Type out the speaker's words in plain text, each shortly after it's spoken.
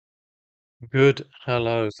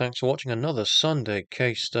Hello. Thanks for watching another Sunday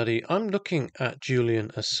case study. I'm looking at Julian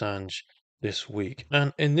Assange this week.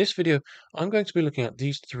 And in this video, I'm going to be looking at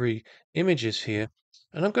these three images here.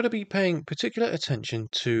 And I'm going to be paying particular attention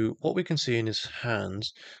to what we can see in his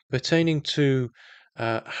hands pertaining to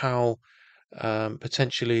how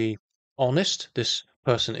potentially honest this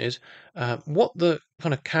person is, what the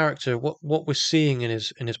kind of character, what we're seeing in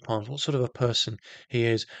his palms, what sort of a person he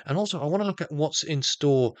is, and also I want to look at what's in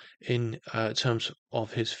store in terms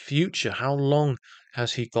of his future. How long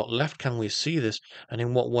has he got left? Can we see this, and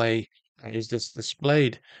in what way is this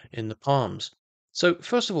displayed in the palms? So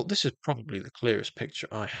first of all, this is probably the clearest picture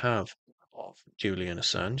I have of Julian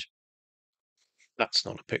Assange. That's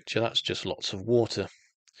not a picture, that's just lots of water.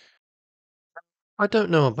 I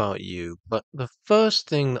don't know about you, but the first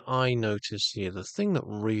thing that I notice here, the thing that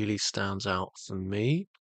really stands out for me,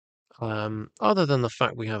 other than the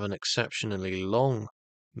fact we have an exceptionally long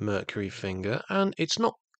Mercury finger, and it's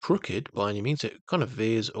not crooked by any means, it kind of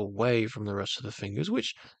veers away from the rest of the fingers,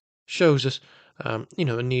 which shows us, a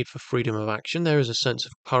need for freedom of action. There is a sense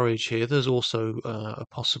of courage here. There's also a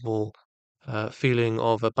possible feeling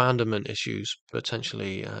of abandonment issues,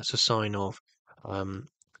 potentially. It's a sign of um,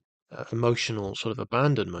 emotional sort of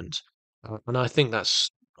abandonment. And I think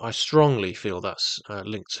I strongly feel that's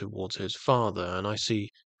linked towards his father. And I see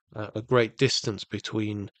a great distance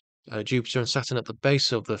between Jupiter and Saturn at the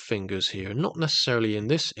base of the fingers here, not necessarily in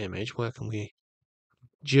this image. Where can we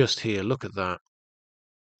just here look at that?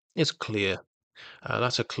 It's clear.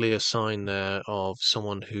 That's a clear sign there of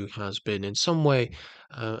someone who has been in some way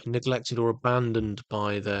neglected or abandoned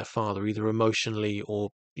by their father, either emotionally or,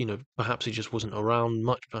 perhaps he just wasn't around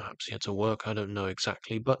much. Perhaps he had to work. I don't know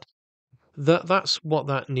exactly. But that's what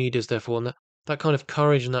that need is there for. And that kind of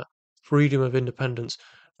courage and that freedom of independence,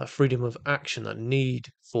 that freedom of action, that need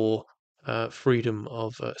for freedom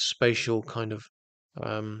of spatial kind of,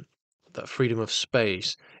 um, that freedom of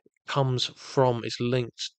space comes from, it's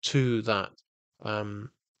linked to that. Um,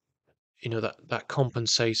 that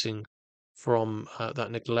compensating from that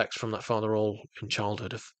neglect from that father role in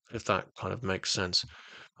childhood, if that kind of makes sense.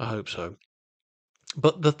 I hope so.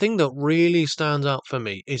 But the thing that really stands out for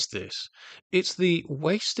me is this. It's the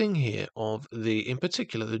wasting here of in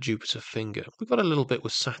particular, the Jupiter finger. We've got a little bit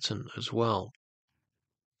with Saturn as well.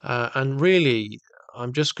 And really,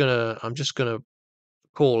 I'm just gonna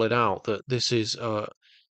call it out that this is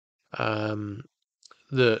um,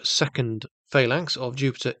 the second phalanx of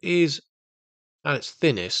Jupiter is at its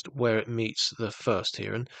thinnest where it meets the first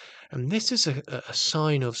here. And this is a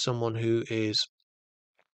sign of someone who is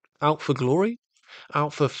out for glory,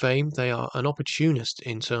 out for fame. They are an opportunist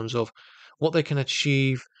in terms of what they can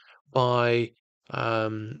achieve by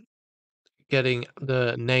um, getting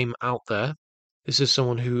the name out there. This is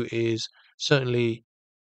someone who is certainly,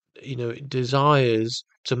 desires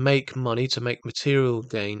to make money, to make material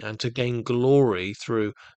gain, and to gain glory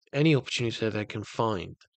through any opportunity that they can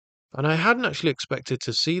find. And I hadn't actually expected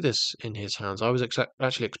to see this in his hands. I was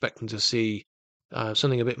actually expecting to see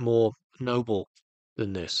something a bit more noble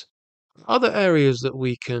than this. Other areas that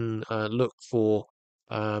we can look for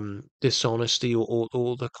dishonesty or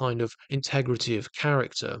the kind of integrity of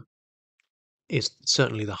character is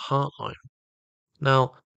certainly the heart line.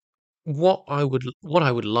 Now, what I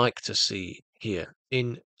would like to see here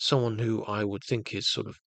in someone who I would think is sort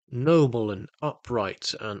of noble and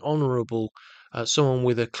upright and honorable, someone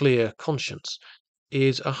with a clear conscience,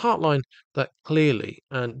 is a heartline that clearly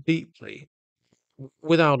and deeply,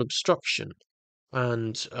 without obstruction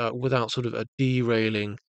and without sort of a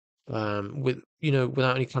derailing,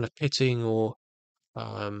 without any kind of pitting or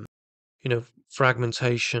um,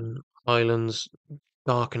 fragmentation, islands,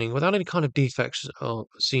 darkening, without any kind of defects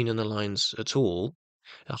seen in the lines at all,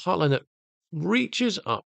 a heartline that reaches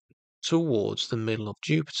up towards the middle of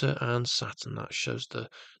Jupiter and Saturn. That shows the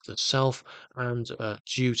self and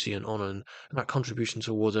duty and honor and that contribution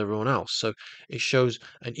towards everyone else. So it shows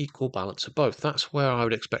an equal balance of both. That's where I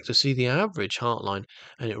would expect to see the average heartline,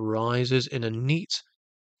 and it rises in a neat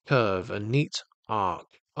curve, a neat arc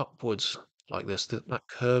upwards like this. That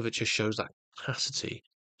curvature shows that capacity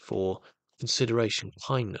for consideration,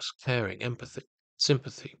 kindness, caring, empathy,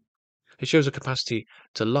 sympathy. It shows a capacity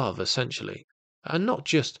to love, essentially, and not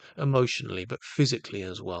just emotionally, but physically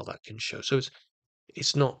as well. That can show. So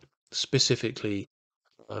it's not specifically,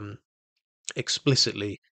 um,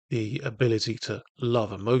 explicitly the ability to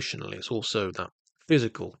love emotionally. It's also that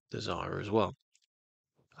physical desire as well.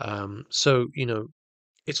 So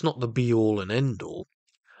it's not the be all and end all.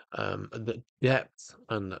 The depth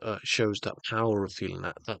and shows that power of feeling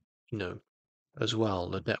that you know as well,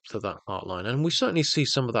 the depth of that heart line. And we certainly see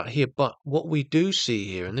some of that here. But what we do see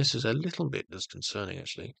here, and this is a little bit disconcerting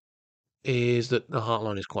actually, is that the heart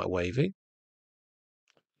line is quite wavy.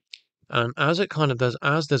 And as it kind of does,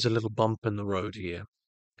 as there's a little bump in the road here,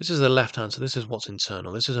 this is the left hand, so this is what's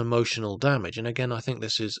internal. This is emotional damage. And again, I think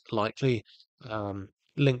this is likely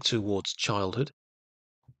linked towards childhood.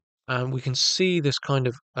 And we can see this kind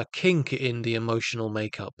of a kink in the emotional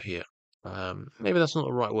makeup here. Maybe that's not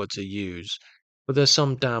the right word to use, but there's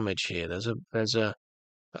some damage here. There's a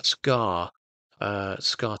scar,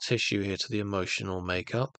 scar tissue here to the emotional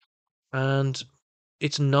makeup, and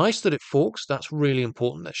it's nice that it forks. That's really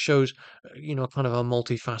important. That shows, kind of a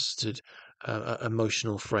multifaceted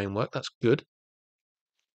emotional framework. That's good,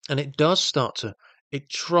 and it does start to. It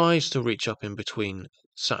tries to reach up in between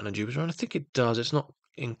Saturn and Jupiter, and I think it does. It's not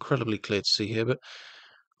incredibly clear to see here, but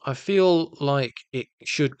I feel like it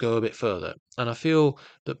should go a bit further. And I feel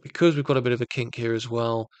that because we've got a bit of a kink here as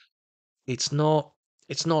well, it's not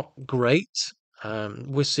it's not great.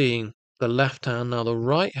 We're seeing the left hand now. The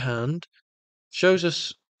right hand shows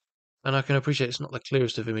us, and I can appreciate it's not the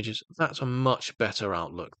clearest of images. That's a much better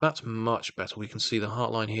outlook. That's much better. We can see the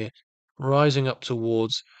heart line here rising up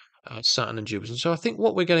towards Saturn and Jupiter. So I think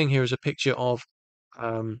what we're getting here is a picture of,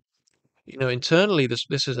 um, internally this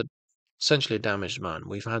is essentially a damaged man.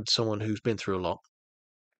 We've had someone who's been through a lot.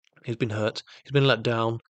 He's been hurt. He's been let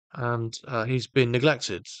down, and he's been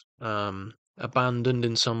neglected, abandoned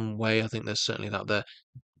in some way. I think there's certainly that there.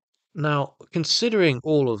 Now, considering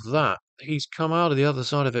all of that, he's come out of the other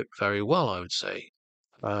side of it very well, I would say.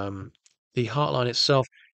 Um, the heartline itself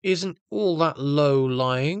isn't all that low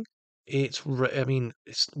lying. I mean,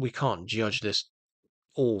 we can't judge this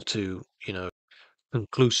all too,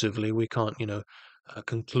 conclusively. We can't,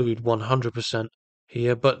 conclude 100%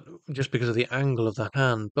 here, but just because of the angle of the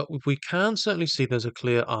hand. But we can certainly see there's a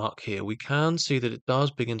clear arc here. We can see that it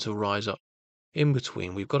does begin to rise up in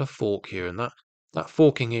between. We've got a fork here, and that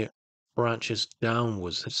forking here branches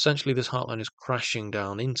downwards. Essentially, this heartline is crashing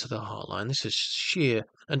down into the heartline. This is sheer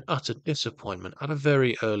and utter disappointment at a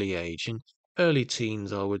very early age. In early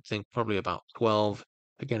teens, I would think probably about 12.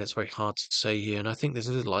 Again, it's very hard to say here, and I think this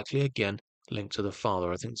is likely again linked to the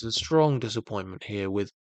father. I think there's a strong disappointment here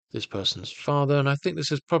with this person's father, and I think this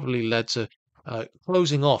has probably led to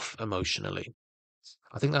closing off emotionally.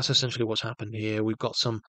 I think that's essentially what's happened here. We've got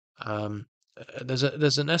some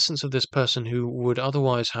there's an essence of this person who would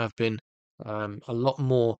otherwise have been a lot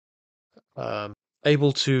more um,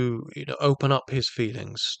 able to open up his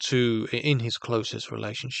feelings in his closest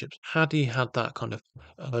relationships had he had that kind of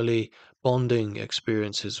early bonding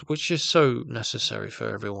experiences, which is so necessary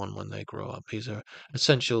for everyone when they grow up. These are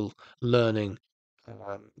essential learning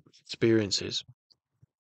experiences.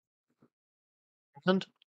 And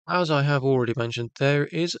as I have already mentioned, there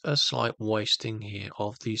is a slight wasting here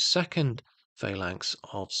of the second phalanx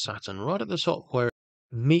of Saturn, right at the top where it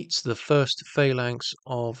meets the first phalanx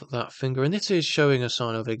of that finger. And this is showing a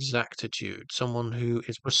sign of exactitude, someone who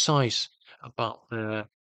is precise about their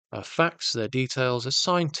facts, their details, a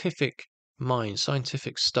scientific mind,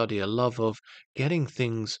 scientific study, a love of getting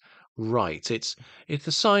things right. It's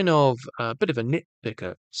a sign of a bit of a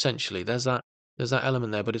nitpicker, essentially. There's that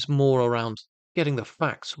element there, but it's more around getting the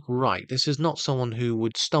facts right. This is not someone who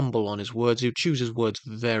would stumble on his words, who chooses words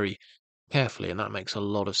very carefully, and that makes a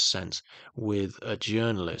lot of sense with a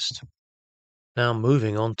journalist. Now,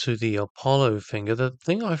 moving on to the Apollo finger, the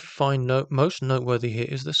thing I find most noteworthy here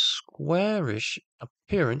is the squarish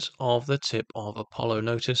appearance of the tip of Apollo.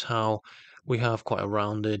 Notice how we have quite a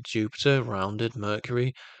rounded Jupiter, rounded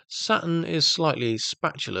Mercury. Saturn is slightly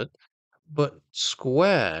spatulate, but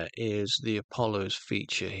square is the Apollo's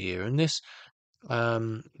feature here, and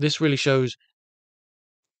this really shows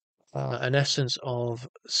an essence of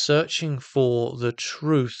searching for the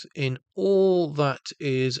truth in all that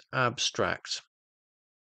is abstract.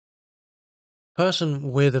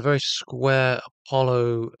 Person with a very square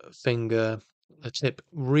Apollo finger, the tip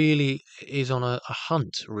really is on a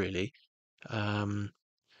hunt, really, um,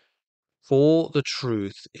 for the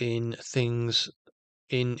truth in things,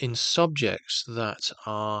 in subjects that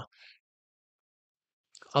are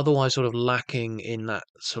otherwise sort of lacking in that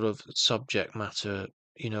sort of subject matter,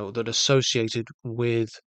 that associated with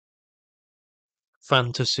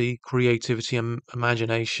fantasy, creativity,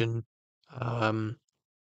 imagination, um,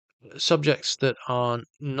 subjects that are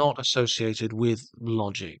not associated with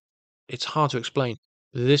logic. It's hard to explain.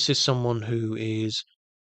 This is someone who is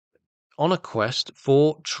on a quest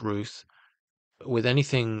for truth with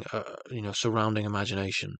anything, surrounding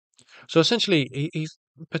imagination. So essentially, he's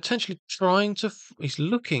potentially trying to, he's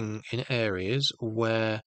looking in areas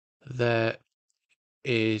where there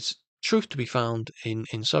is truth to be found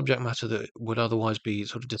in subject matter that would otherwise be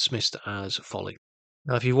sort of dismissed as folly.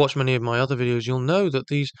 Now, if you've watched many of my other videos, you'll know that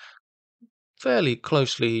these fairly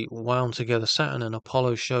closely wound together Saturn and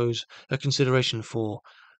Apollo shows a consideration for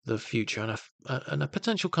the future and a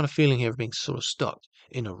potential kind of feeling here of being sort of stuck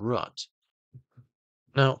in a rut.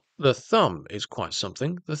 Now, the thumb is quite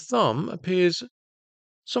something. The thumb appears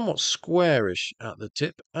somewhat squarish at the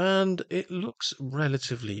tip, and it looks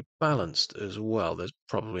relatively balanced as well. There's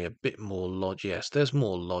probably a bit more logic. Yes, there's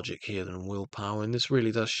more logic here than willpower, and this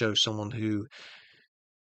really does show someone who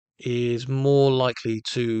is more likely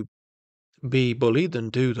to be bullied than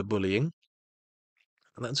do the bullying.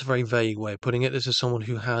 And that's a very vague way of putting it. This is someone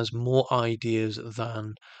who has more ideas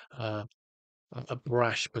than uh, a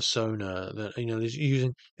brash persona that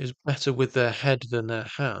is better with their head than their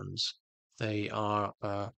hands. They are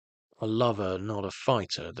a lover, not a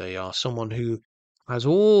fighter. They are someone who has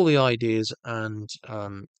all the ideas and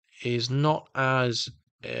is not as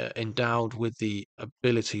endowed with the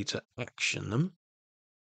ability to action them.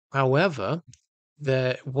 However,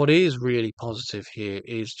 what is really positive here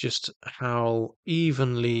is just how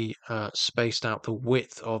evenly spaced out the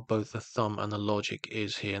width of both the thumb and the logic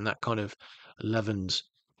is here, and that kind of leavens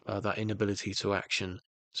that inability to action.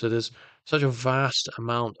 So there's such a vast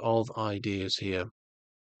amount of ideas here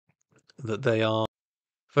that they are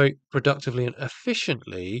very productively and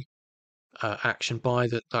efficiently actioned by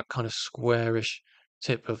that kind of squarish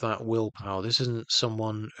tip of that willpower. This isn't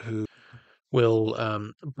someone who will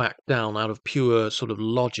back down out of pure sort of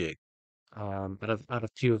logic but out of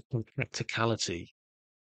pure practicality.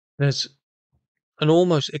 There's an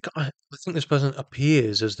almost, I think this person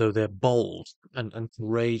appears as though they're bold and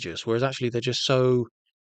courageous, whereas actually they're just so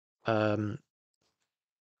um,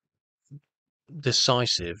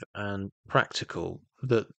 decisive and practical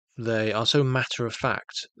that they are so matter of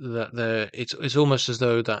fact that it's almost as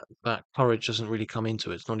though that courage doesn't really come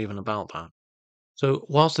into it. It's not even about that. So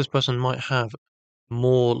whilst this person might have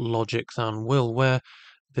more logic than will, where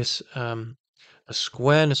this the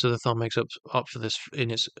squareness of the thumb makes up for this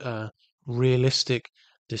in its realistic,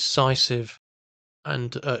 decisive,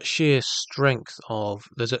 and sheer strength of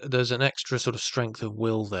there's an extra sort of strength of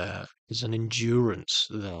will there. There's an endurance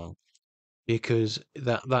there because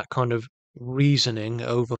that kind of reasoning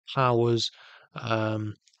overpowers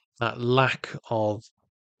um, that lack of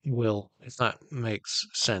will, if that makes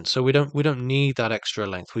sense. So we don't need that extra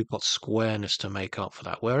length. We've got squareness to make up for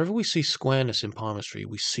that. Wherever we see squareness in palmistry,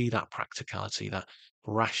 we see that practicality, that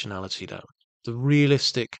rationality, that the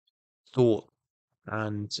realistic thought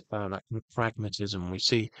and that kind of pragmatism. We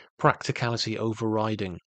see practicality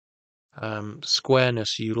overriding.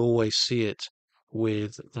 Squareness, you'll always see it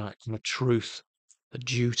with that kind of truth, the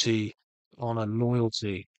duty, honor,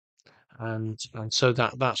 loyalty. And so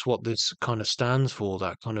that's what this kind of stands for,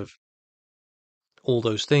 that kind of all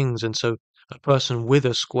those things. And so a person with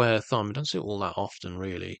a square thumb, you don't see it all that often,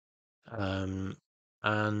 really. Um,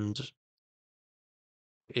 and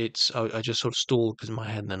I just sort of stalled because in my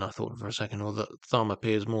head, and then I thought for a second, well, the thumb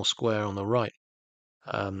appears more square on the right,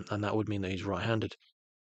 and that would mean that he's right-handed.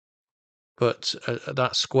 But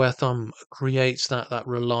that square thumb creates that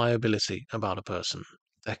reliability about a person.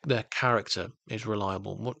 Their character is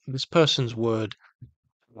reliable. This person's word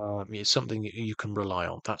is something you can rely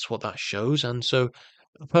on. That's what that shows. And so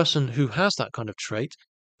a person who has that kind of trait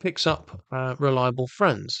picks up reliable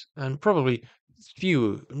friends and probably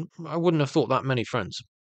few. I wouldn't have thought that many friends.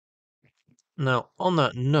 Now, on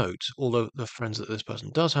that note, although the friends that this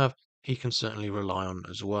person does have, he can certainly rely on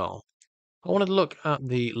as well. I wanted to look at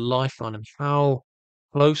the lifeline and how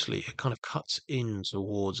closely it kind of cuts in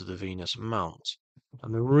towards the Venus mount.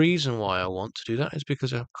 And the reason why I want to do that is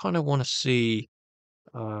because I kind of want to see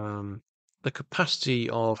um, the capacity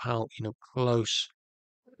of how close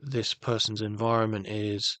this person's environment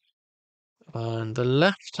is. And the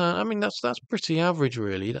left hand, I mean, that's pretty average,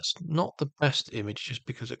 really. That's not the best image just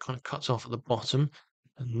because it kind of cuts off at the bottom.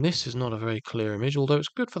 And this is not a very clear image, although it's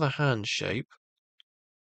good for the hand shape.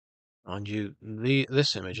 Mind you,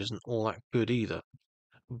 this image isn't all that good either.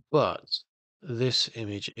 But this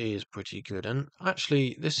image is pretty good. And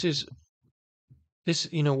actually,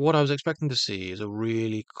 what I was expecting to see is a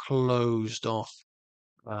really closed off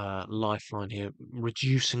lifeline here,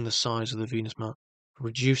 reducing the size of the Venus mount,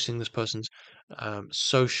 reducing this person's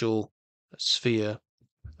social sphere.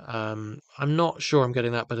 I'm not sure I'm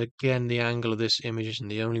getting that, but again, the angle of this image isn't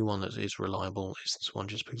the only one that is reliable. It's this one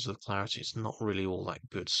just because of the clarity. It's not really all that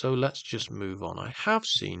good. So let's just move on. I have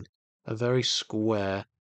seen a very square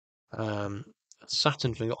um,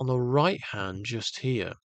 Saturn finger on the right hand just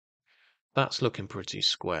here. That's looking pretty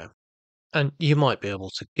square. And you might be able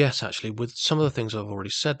to guess actually with some of the things I've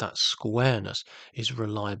already said, that squareness is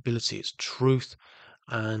reliability, it's truth,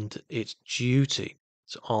 and it's duty,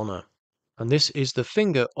 it's honor. And this is the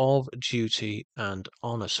finger of duty and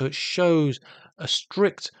honor. So it shows a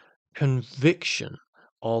strict conviction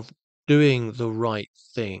of doing the right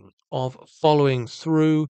thing, of following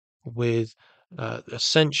through with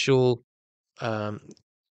essential um,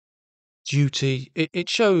 duty. It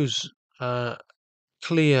shows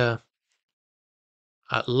clear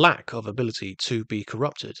lack of ability to be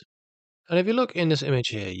corrupted. And if you look in this image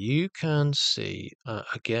here, you can see,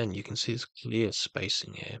 again, you can see this clear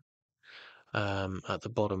spacing here at the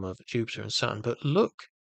bottom of Jupiter and Saturn. But look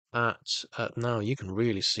at now, you can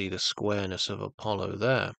really see the squareness of Apollo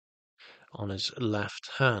there on his left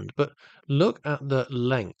hand. But look at the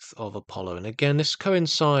length of Apollo. And again, this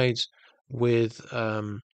coincides with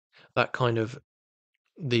that kind of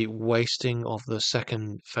the wasting of the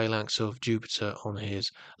second phalanx of Jupiter on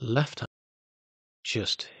his left hand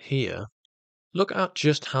just here. Look at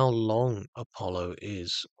just how long Apollo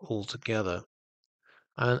is altogether.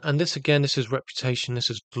 And this again, this is reputation,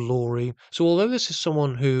 this is glory. So although this is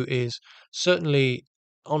someone who is certainly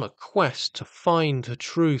on a quest to find the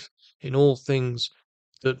truth in all things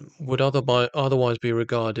that would otherwise be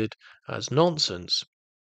regarded as nonsense,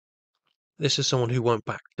 this is someone who won't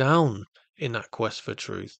back down in that quest for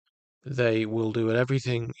truth. They will do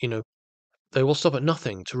everything, they will stop at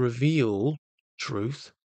nothing to reveal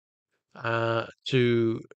truth,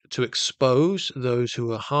 to expose those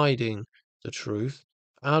who are hiding the truth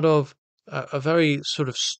out of a very sort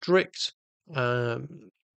of strict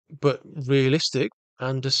but realistic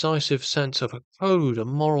and decisive sense of a code, a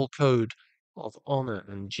moral code of honor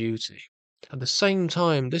and duty. At the same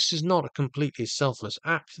time, this is not a completely selfless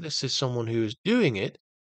act. This is someone who is doing it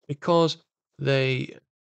because they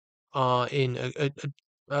are in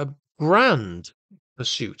a grand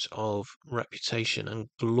pursuit of reputation and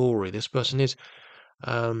glory. This person is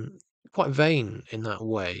um, quite vain in that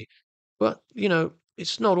way. But,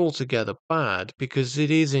 it's not altogether bad because it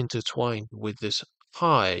is intertwined with this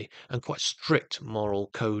high and quite strict moral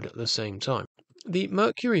code at the same time. The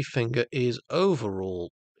Mercury finger is overall,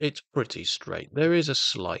 it's pretty straight. There is a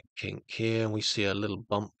slight kink here, and we see a little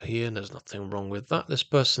bump here, and there's nothing wrong with that. This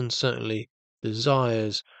person certainly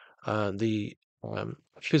desires the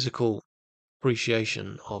physical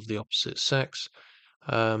appreciation of the opposite sex.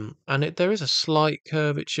 And there is a slight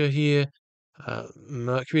curvature here.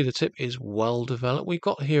 Mercury, the tip, is well developed. We've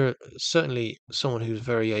got here certainly someone who's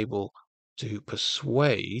very able to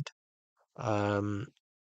persuade. Um,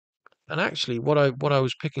 and actually, what I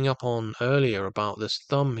was picking up on earlier about this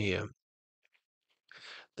thumb here,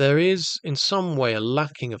 there is in some way a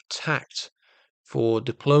lacking of tact for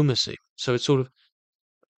diplomacy. So it's sort of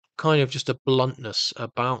kind of just a bluntness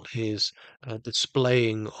about his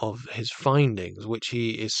displaying of his findings, which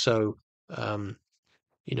he is so um,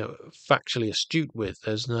 factually astute with.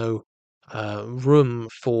 There's no room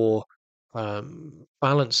for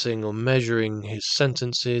balancing or measuring his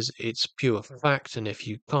sentences. It's pure fact, and if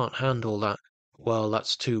you can't handle that, well,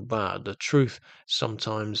 that's too bad. The truth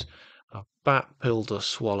sometimes a fat pill to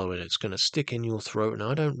swallow, and it's going to stick in your throat, and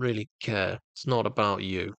I don't really care. It's not about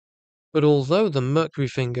you. But although the Mercury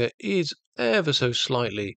finger is ever so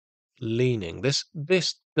slightly leaning, this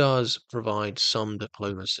does provide some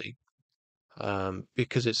diplomacy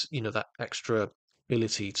because it's that extra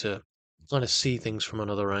ability to kind of see things from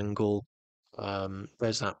another angle.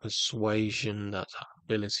 There's that persuasion, that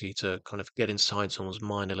ability to kind of get inside someone's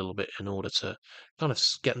mind a little bit in order to kind of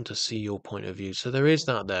get them to see your point of view. So there is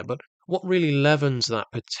that there. But what really leavens that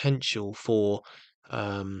potential for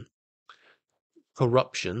um,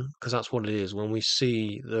 corruption, because that's what it is. When we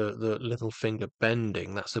see the little finger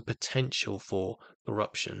bending, that's the potential for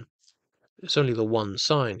corruption. It's only the one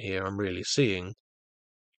sign here I'm really seeing.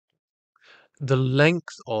 The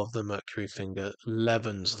length of the Mercury finger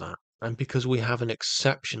leavens that. And because we have an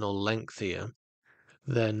exceptional length here,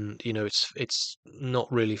 then, it's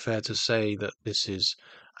not really fair to say that this is,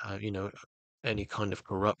 any kind of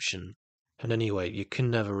corruption. And anyway, you can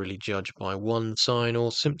never really judge by one sign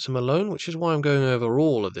or symptom alone, which is why I'm going over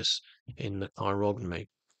all of this in the chirognomy.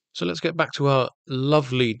 So let's get back to our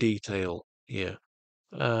lovely detail here.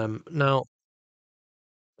 Now,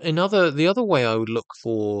 the other way I would look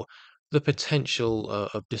for the potential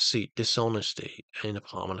of deceit, dishonesty in a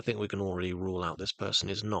palm, and I think we can already rule out this person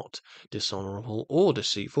is not dishonorable or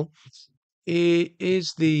deceitful,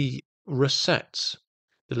 is the rosettes,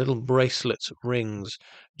 the little bracelet rings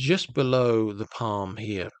just below the palm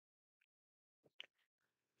here.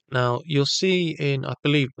 Now, you'll see I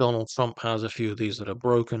believe Donald Trump has a few of these that are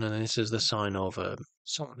broken, and this is the sign of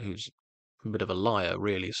someone who's a bit of a liar,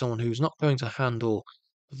 really, someone who's not going to handle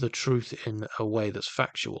the truth in a way that's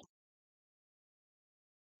factual.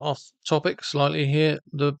 Off topic slightly here,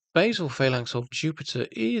 the basal phalanx of Jupiter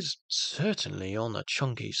is certainly on the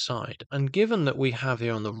chunky side. And given that we have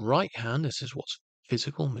here on the right hand, this is what's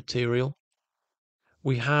physical, material,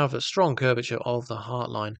 we have a strong curvature of the heart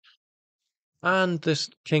line. And this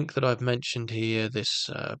kink that I've mentioned here, this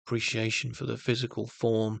appreciation for the physical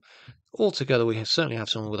form, altogether we certainly have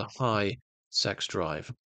someone with a high sex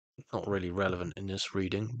drive. Not really relevant in this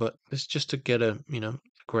reading, but it's just to get a,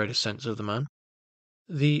 greater sense of the man.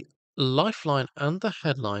 The lifeline and the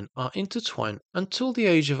headline are intertwined until the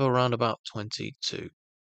age of around about 22.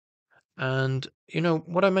 And,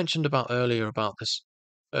 what I mentioned about earlier about this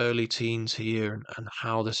early teens here and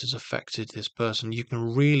how this has affected this person, you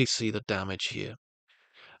can really see the damage here,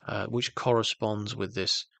 which corresponds with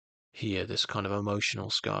this here, this kind of emotional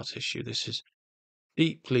scar tissue. This is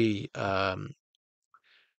deeply,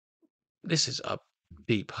 this is a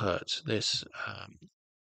deep hurt.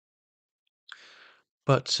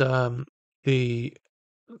 But the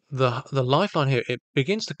the lifeline here, it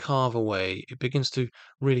begins to carve away. It begins to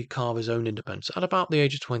really carve his own independence at about the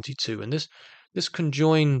age of 22. And this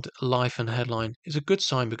conjoined life and headline is a good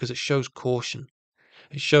sign because it shows caution.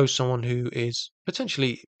 It shows someone who is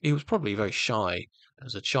potentially, he was probably very shy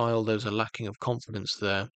as a child. There's a lacking of confidence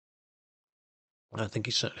there. I think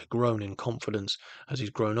he's certainly grown in confidence as he's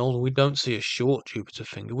grown older. We don't see a short Jupiter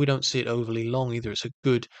finger. We don't see it overly long either.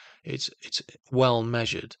 It's well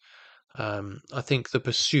measured. I think the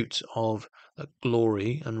pursuit of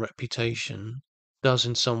glory and reputation does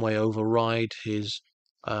in some way override his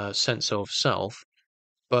sense of self,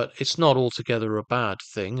 but it's not altogether a bad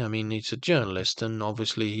thing. I mean, he's a journalist, and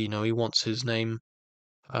obviously, he wants his name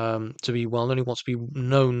to be well known. He wants to be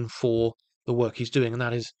known for the work he's doing, and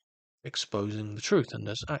that is exposing the truth. And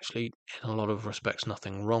there's actually, in a lot of respects,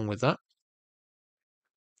 nothing wrong with that.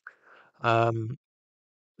 Um,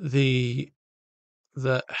 the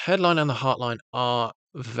the headline and the heartline are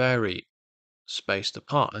very spaced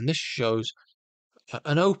apart, and this shows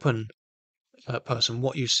an open person.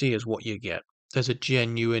 What you see is what you get. There's a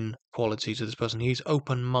genuine quality to this person. He's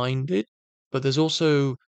open-minded, but there's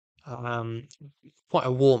also um, quite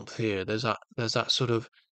a warmth here. There's that sort of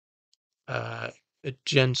uh, a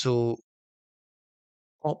gentle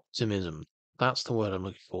optimism. That's the word I'm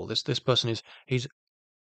looking for. This person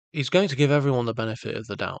he's going to give everyone the benefit of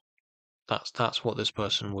the doubt. That's what this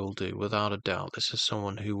person will do, without a doubt. This is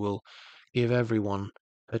someone who will give everyone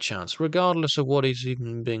a chance, regardless of what is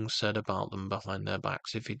even being said about them behind their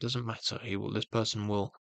backs. If it doesn't matter, this person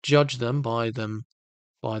will judge them by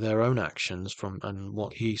their own actions from and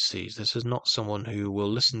what he sees. This is not someone who will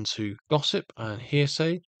listen to gossip and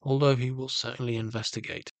hearsay, although he will certainly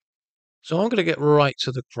investigate. So I'm going to get right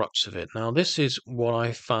to the crux of it. Now, this is what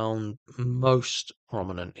I found most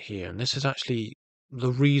prominent here, and this is actually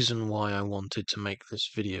the reason why I wanted to make this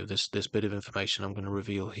video, this bit of information I'm going to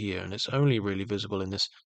reveal here, and it's only really visible in this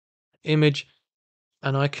image.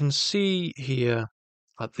 And I can see here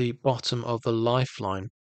at the bottom of the lifeline,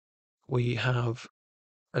 we have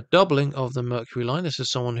a doubling of the Mercury line. This is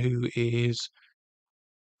someone who is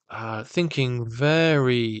thinking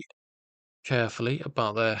very carefully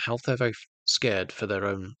about their health. They're very scared for their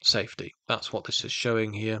own safety. That's what this is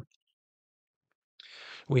showing here.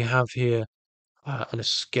 We have here an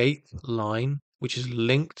escape line, which is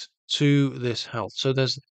linked to this health. So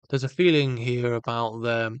there's a feeling here about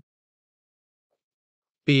them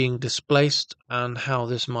being displaced and how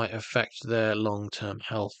this might affect their long-term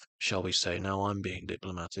health, shall we say. Now I'm being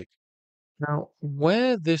diplomatic. Now,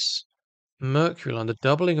 where this Mercury line, the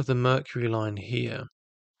doubling of the Mercury line here,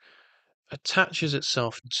 attaches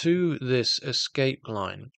itself to this escape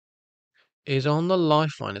line is on the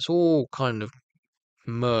lifeline. It's all kind of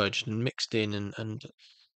merged and mixed in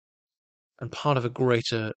and part of a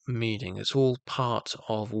greater meaning. It's all part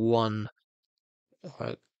of one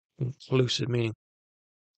uh, inclusive meaning.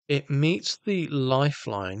 It meets the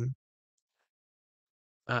lifeline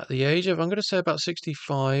at the age of, I'm going to say about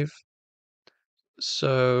 65,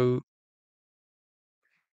 so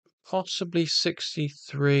possibly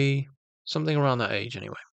 63, something around that age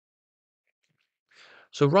anyway.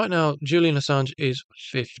 So right now, Julian Assange is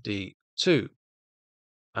 52.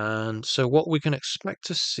 And so what we can expect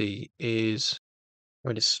to see is, I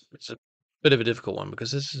mean, it's a bit of a difficult one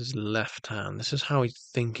because this is his left hand. This is how he's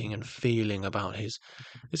thinking and feeling about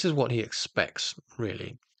this is what he expects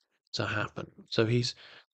really to happen. So he's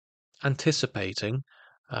anticipating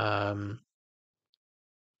um,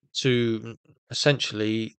 to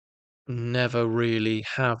essentially never really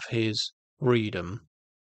have his freedom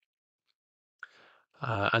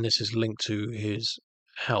and this is linked to his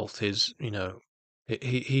health. His,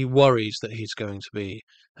 he worries that he's going to be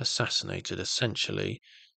assassinated, essentially,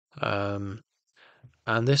 um,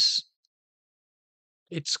 and this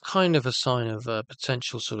it's kind of a sign of a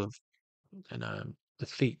potential sort of you know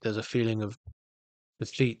defeat. There's a feeling of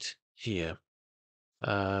defeat here.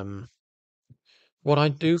 Um, what I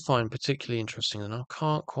do find particularly interesting, and I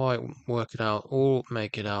can't quite work it out or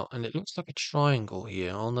make it out, and it looks like a triangle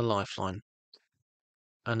here on the lifeline,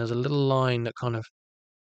 and there's a little line that kind of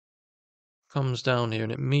comes down here,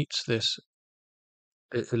 and it meets this.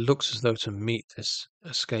 It looks as though to meet this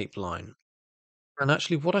escape line. And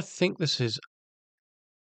actually, what I think this is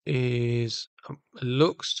it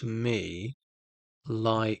looks to me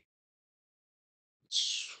like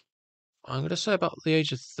I'm going to say about the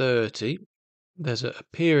age of 30. There's a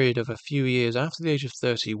period of a few years after the age of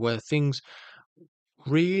 30 where things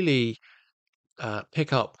really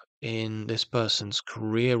pick up in this person's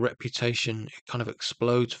career reputation. It kind of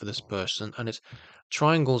explodes for this person, and it's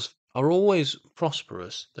triangles are always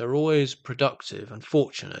prosperous. They're always productive and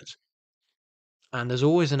fortunate, and there's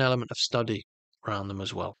always an element of study around them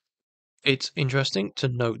as well. It's interesting to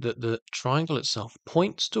note that the triangle itself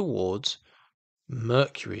points towards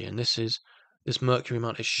Mercury, and this Mercury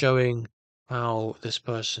amount is showing how this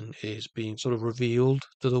person is being sort of revealed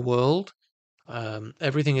to the world.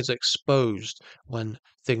 Everything is exposed when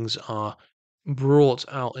things are brought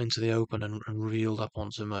out into the open and revealed up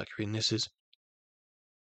onto Mercury, and this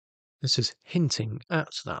is hinting at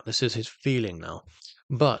that. This is his feeling now.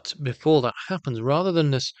 But before that happens, rather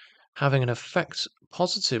than this having an effect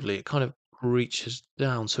positively, it kind of reaches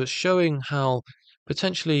down. So it's showing how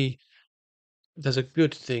potentially there's a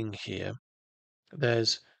good thing here.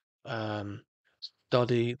 There's um,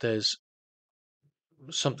 study, there's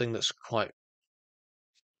something that's quite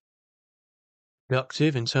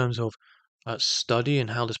productive in terms of study and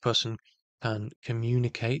how this person can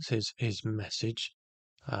communicate his message.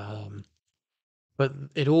 Um, but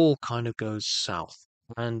it all kind of goes south,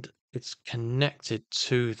 and it's connected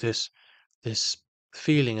to this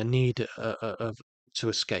feeling, a need of to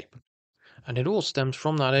escape, and it all stems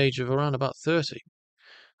from that age of around about 30.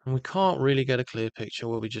 And we can't really get a clear picture.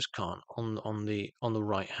 Well, we just can't on the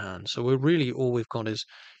right hand. So we're really all we've got is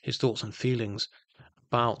his thoughts and feelings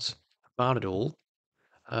about about it all.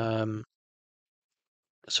 Um,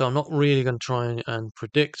 so I'm not really going to try and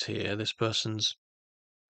predict here this person's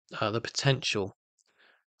the potential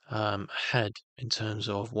ahead in terms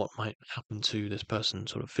of what might happen to this person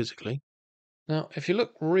sort of physically. Now, if you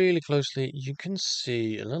look really closely, you can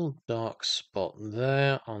see a little dark spot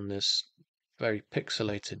there on this very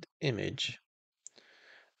pixelated image.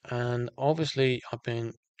 And obviously, I've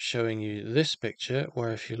been showing you this picture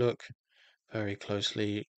where if you look very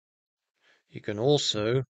closely, you can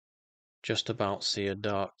also just about see a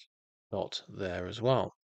dark dot there as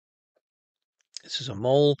well. This is a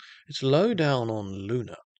mole. It's low down on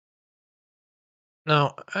Luna.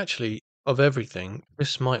 Now, actually, of everything,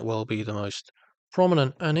 this might well be the most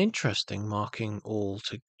prominent and interesting marking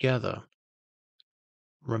altogether.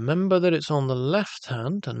 Remember that it's on the left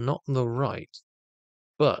hand and not the right.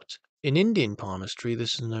 But in Indian palmistry,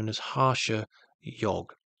 this is known as Harsha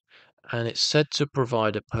Yog, and it's said to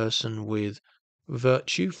provide a person with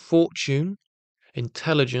virtue, fortune,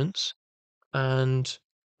 intelligence, and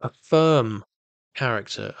a firm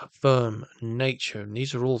character, a firm nature. And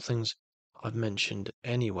these are all things I've mentioned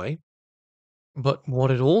anyway. But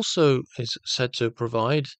what it also is said to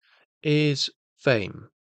provide is fame.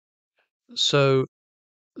 So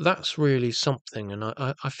that's really something. And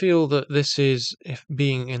I feel that this is, if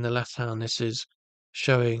being in the left hand, this is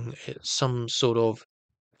showing some sort of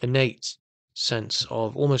innate sense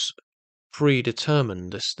of almost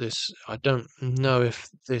predetermined. This I don't know if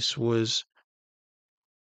this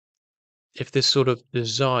sort of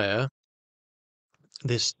desire,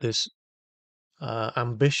 this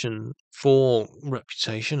ambition for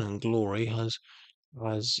reputation and glory has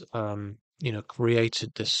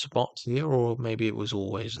created this spot here, or maybe it was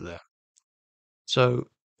always there. So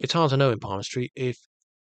it's hard to know in palmistry if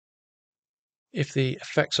the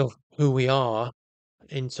effects of who we are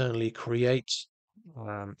internally create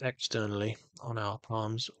externally on our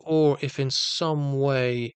palms, or if in some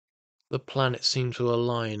way the planets seem to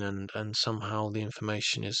align and somehow the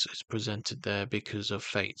information is presented there because of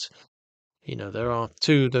fate. There are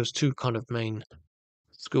those two kind of main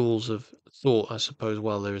schools of thought, I suppose.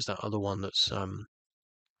 Well, there is that other one that's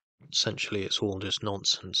essentially it's all just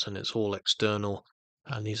nonsense and it's all external.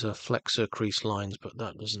 And these are flexor crease lines, but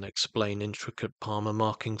that doesn't explain intricate palmar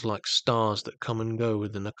markings like stars that come and go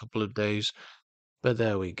within a couple of days. But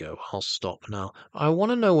there we go. I'll stop now. I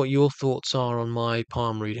want to know what your thoughts are on my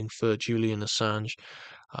palm reading for Julian Assange.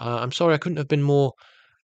 I'm sorry I couldn't have been more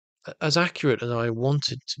as accurate as I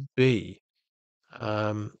wanted to be.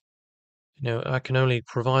 Um, I can only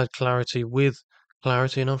provide clarity with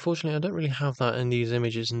clarity, and unfortunately, I don't really have that in these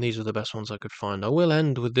images, and these are the best ones I could find. I will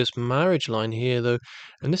end with this marriage line here, though,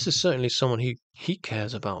 and this is certainly someone he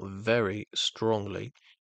cares about very strongly.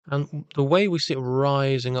 And the way we see it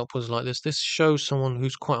rising upwards like this shows someone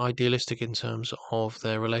who's quite idealistic in terms of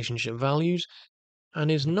their relationship values and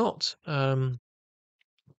is not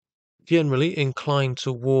generally inclined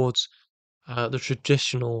towards the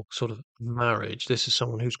traditional sort of marriage. This is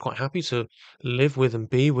someone who's quite happy to live with and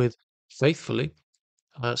be with faithfully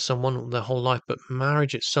someone their whole life, but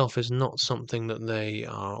marriage itself is not something that they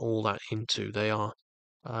are all that into. They are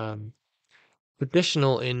um,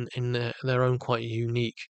 traditional in their own quite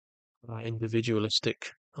unique,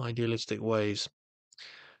 individualistic, idealistic ways.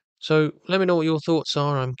 So let me know what your thoughts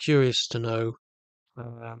are. I'm curious to know.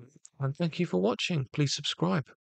 And thank you for watching. Please subscribe.